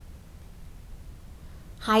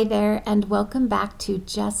Hi there, and welcome back to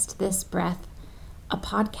Just This Breath, a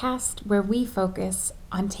podcast where we focus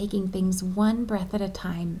on taking things one breath at a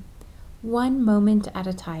time, one moment at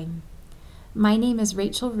a time. My name is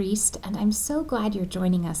Rachel Reist, and I'm so glad you're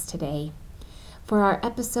joining us today for our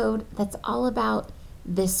episode that's all about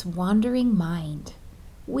this wandering mind.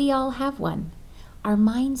 We all have one. Our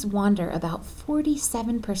minds wander about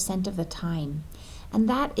 47% of the time. And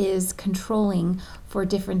that is controlling for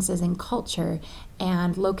differences in culture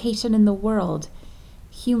and location in the world.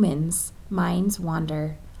 Humans' minds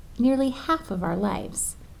wander nearly half of our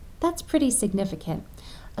lives. That's pretty significant,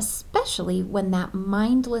 especially when that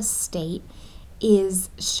mindless state is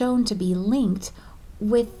shown to be linked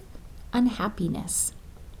with unhappiness.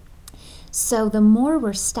 So the more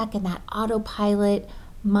we're stuck in that autopilot,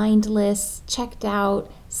 mindless, checked out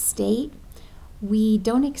state, we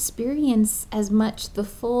don't experience as much the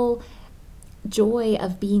full joy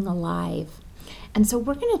of being alive. And so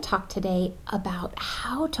we're going to talk today about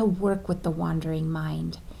how to work with the wandering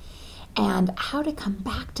mind and how to come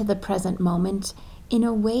back to the present moment in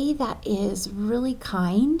a way that is really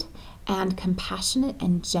kind and compassionate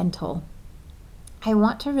and gentle. I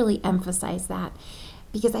want to really emphasize that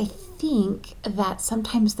because I think that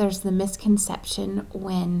sometimes there's the misconception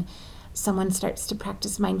when someone starts to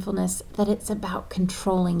practice mindfulness that it's about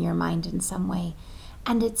controlling your mind in some way.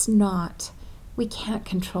 And it's not. We can't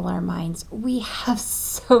control our minds. We have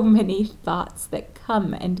so many thoughts that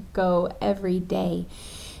come and go every day.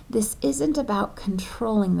 This isn't about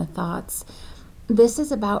controlling the thoughts. This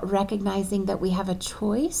is about recognizing that we have a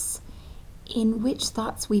choice in which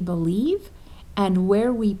thoughts we believe and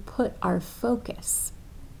where we put our focus.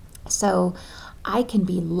 So I can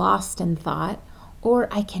be lost in thought, or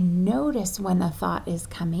I can notice when a thought is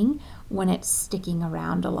coming, when it's sticking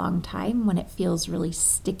around a long time, when it feels really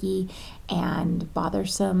sticky and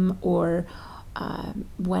bothersome, or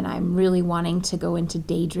when I'm really wanting to go into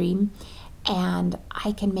daydream. And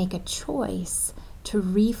I can make a choice to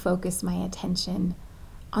refocus my attention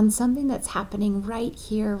on something that's happening right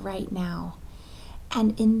here, right now.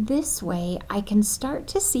 And in this way, I can start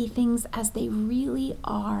to see things as they really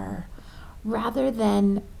are, rather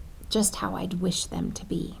than just how I'd wish them to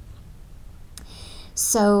be.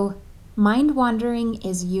 So, mind wandering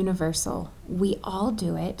is universal. We all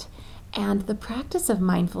do it, and the practice of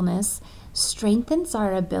mindfulness strengthens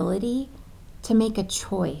our ability to make a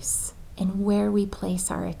choice in where we place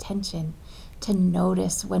our attention, to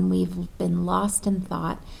notice when we've been lost in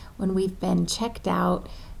thought, when we've been checked out,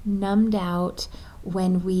 numbed out,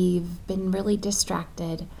 when we've been really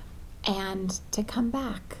distracted, and to come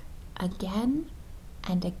back again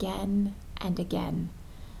and again and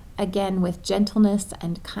again with gentleness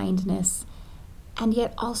and kindness, and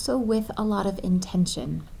yet also with a lot of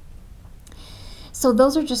intention. So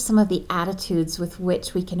those are just some of the attitudes with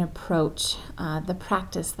which we can approach the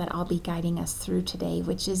practice that I'll be guiding us through today,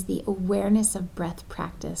 which is the awareness of breath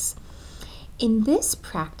practice. In this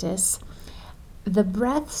practice, the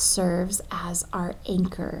breath serves as our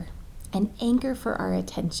anchor, an anchor for our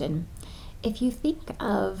attention. If you think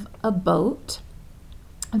of a boat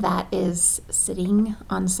that is sitting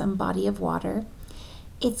on some body of water,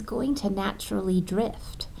 it's going to naturally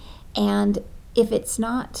drift. And if it's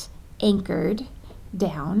not anchored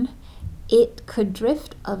down, it could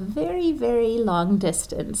drift a very, very long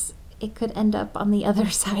distance. It could end up on the other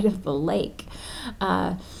side of the lake.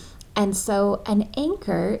 And so an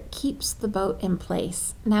anchor keeps the boat in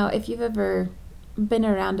place. Now, if you've ever been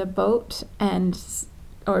around a boat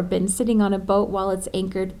or been sitting on a boat while it's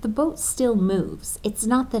anchored, the boat still moves. It's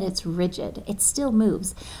not that it's rigid, it still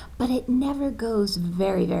moves, but it never goes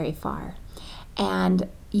very, very far. And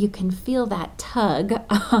you can feel that tug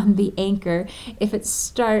on the anchor. If it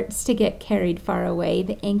starts to get carried far away,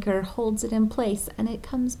 the anchor holds it in place and it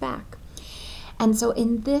comes back. And so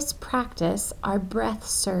in this practice, our breath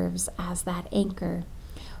serves as that anchor.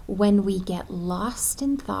 When we get lost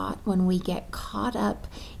in thought, when we get caught up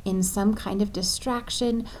in some kind of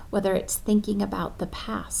distraction, whether it's thinking about the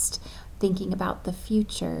past, thinking about the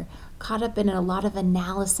future, caught up in a lot of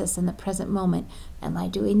analysis in the present moment, am I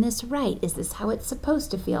doing this right? Is this how it's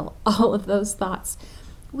supposed to feel? All of those thoughts.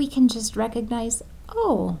 We can just recognize,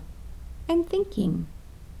 oh, I'm thinking.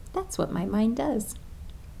 That's what my mind does.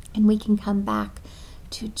 And we can come back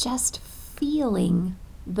to just feeling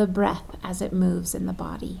the breath as it moves in the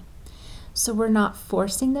body. So we're not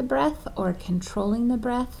forcing the breath or controlling the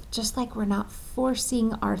breath, just like we're not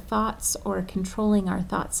forcing our thoughts or controlling our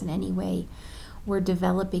thoughts in any way. We're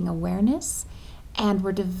developing awareness, and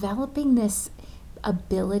we're developing this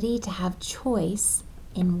ability to have choice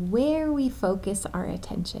in where we focus our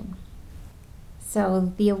attention.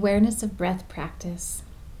 So the awareness of breath practice.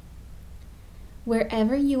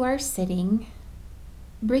 Wherever you are sitting,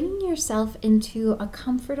 bringing yourself into a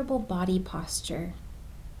comfortable body posture.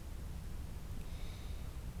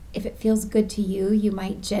 If it feels good to you, you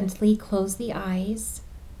might gently close the eyes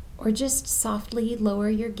or just softly lower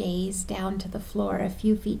your gaze down to the floor a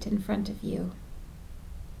few feet in front of you.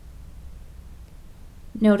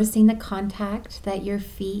 Noticing the contact that your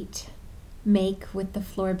feet make with the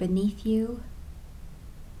floor beneath you,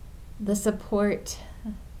 the support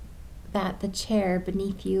that the chair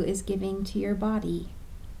beneath you is giving to your body.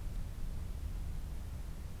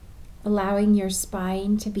 Allowing your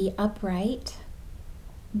spine to be upright,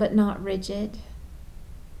 but not rigid,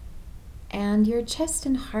 and your chest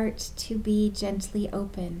and heart to be gently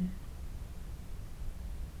open.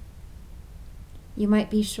 You might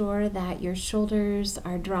be sure that your shoulders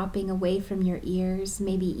are dropping away from your ears,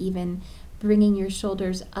 maybe even bringing your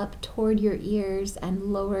shoulders up toward your ears and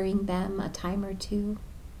lowering them a time or two.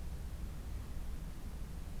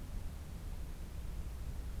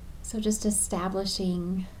 So just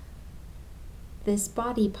establishing this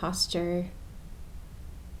body posture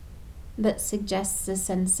that suggests a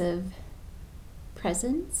sense of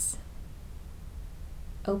presence,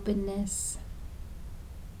 openness,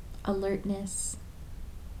 alertness,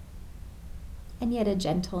 and yet a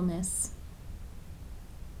gentleness.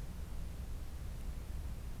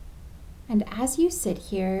 And as you sit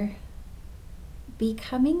here,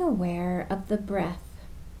 becoming aware of the breath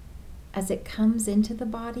as it comes into the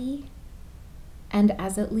body and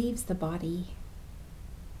as it leaves the body.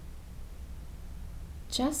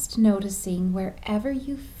 Just noticing wherever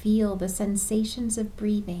you feel the sensations of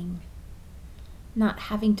breathing, not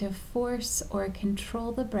having to force or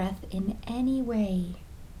control the breath in any way.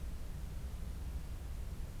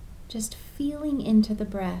 Just feeling into the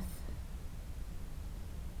breath.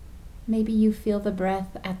 Maybe you feel the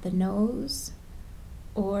breath at the nose,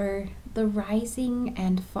 or the rising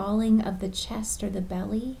and falling of the chest or the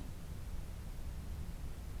belly.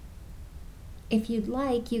 If you'd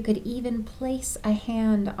like, you could even place a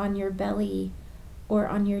hand on your belly or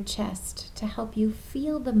on your chest to help you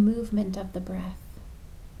feel the movement of the breath.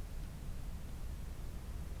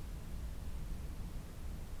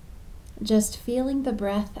 Just feeling the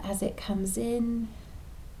breath as it comes in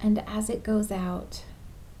and as it goes out.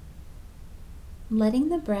 Letting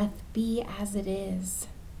the breath be as it is.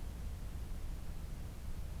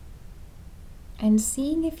 And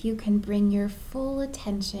seeing if you can bring your full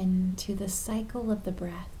attention to the cycle of the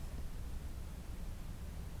breath.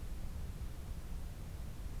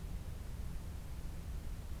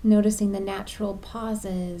 Noticing the natural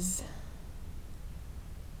pauses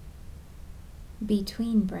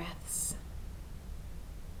between breaths.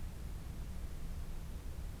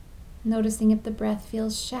 Noticing if the breath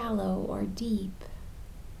feels shallow or deep.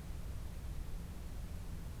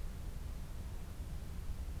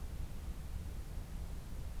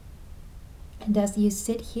 And as you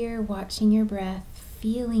sit here watching your breath,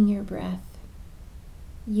 feeling your breath,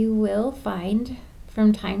 you will find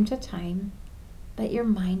from time to time that your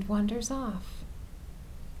mind wanders off.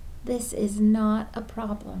 This is not a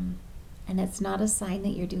problem, and it's not a sign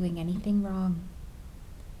that you're doing anything wrong.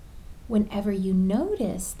 Whenever you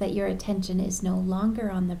notice that your attention is no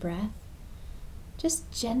longer on the breath,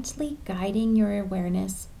 just gently guiding your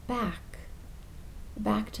awareness back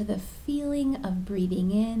to the feeling of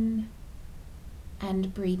breathing in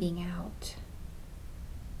and breathing out.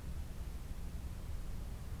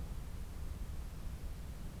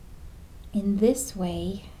 In this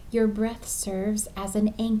way, your breath serves as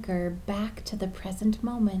an anchor back to the present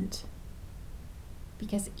moment,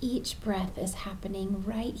 because each breath is happening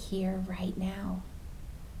right here, right now.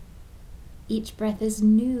 Each breath is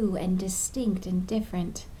new and distinct and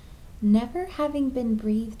different, never having been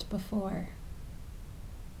breathed before.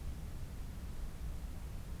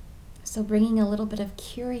 So bringing a little bit of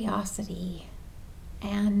curiosity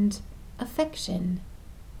and affection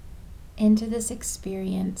into this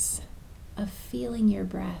experience of feeling your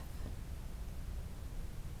breath.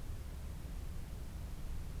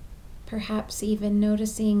 Perhaps even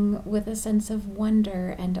noticing with a sense of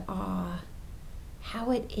wonder and awe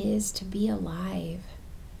how it is to be alive,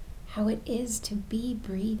 how it is to be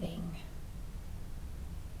breathing.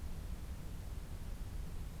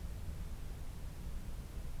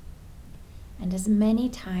 And as many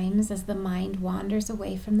times as the mind wanders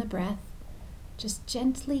away from the breath, just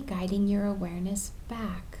gently guiding your awareness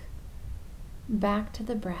back to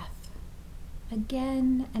the breath,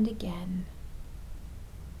 again and again.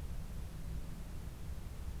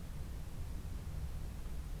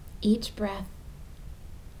 Each breath,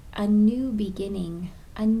 a new beginning,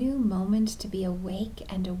 a new moment to be awake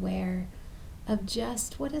and aware of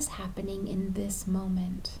just what is happening in this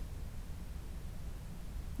moment.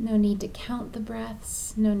 No need to count the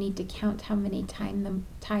breaths, no need to count how many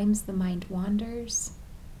times the mind wanders.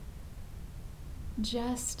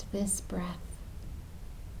 Just this breath,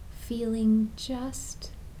 feeling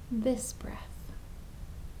just this breath.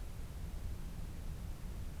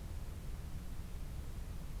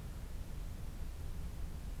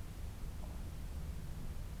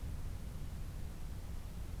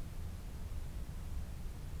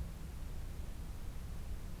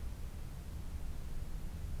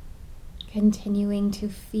 Continuing to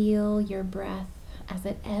feel your breath as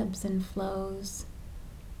it ebbs and flows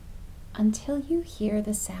until you hear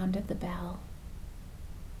the sound of the bell.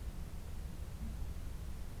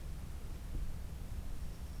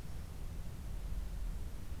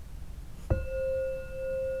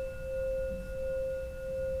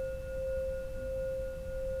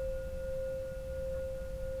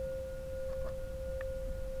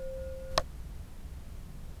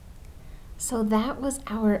 So that was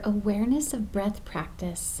our awareness of breath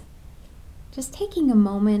practice. Just taking a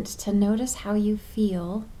moment to notice how you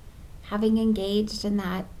feel, having engaged in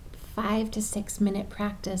that 5 to 6 minute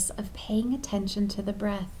practice of paying attention to the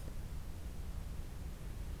breath.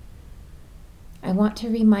 I want to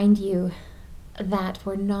remind you that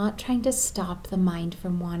we're not trying to stop the mind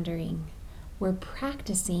from wandering. We're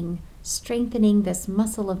practicing strengthening this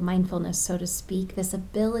muscle of mindfulness, so to speak, this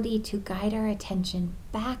ability to guide our attention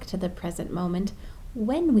back to the present moment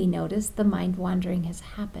when we notice the mind wandering has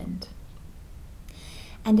happened.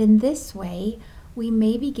 And in this way, we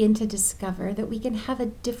may begin to discover that we can have a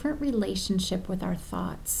different relationship with our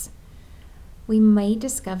thoughts. We may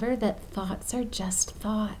discover that thoughts are just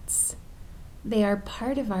thoughts. They are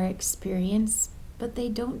part of our experience, but they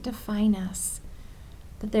don't define us.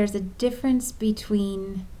 That there's a difference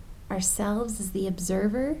between ourselves as the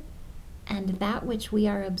observer and that which we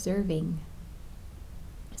are observing.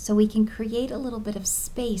 So we can create a little bit of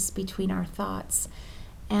space between our thoughts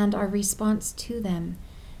and our response to them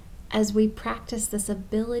as we practice this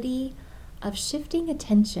ability of shifting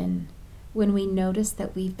attention when we notice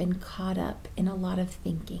that we've been caught up in a lot of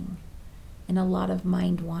thinking, in a lot of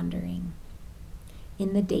mind wandering,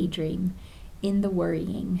 in the daydream, in the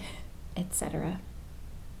worrying, etc.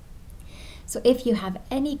 So if you have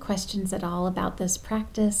any questions at all about this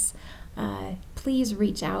practice, please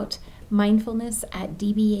reach out.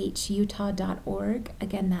 mindfulness@dbhutah.org.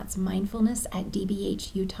 Again, that's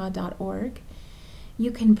mindfulness@dbhutah.org.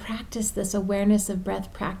 You can practice this awareness of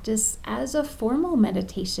breath practice as a formal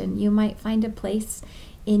meditation. You might find a place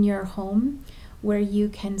in your home where you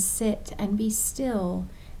can sit and be still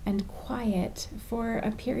and quiet for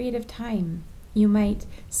a period of time. You might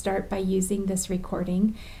start by using this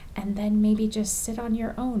recording and then maybe just sit on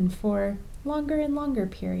your own for longer and longer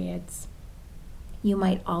periods. You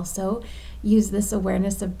might also use this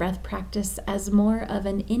awareness of breath practice as more of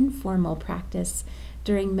an informal practice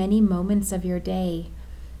during many moments of your day,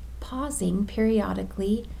 pausing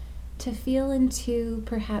periodically to feel into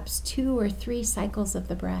perhaps 2 or 3 cycles of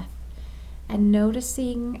the breath and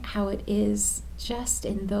noticing how it is just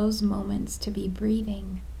in those moments to be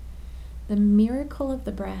breathing. The miracle of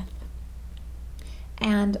the breath,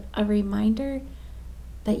 and a reminder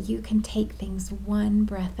that you can take things one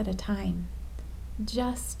breath at a time.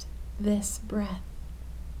 Just this breath.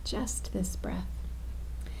 Just this breath.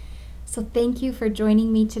 So thank you for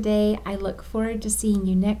joining me today. I look forward to seeing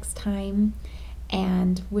you next time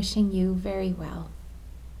and wishing you very well.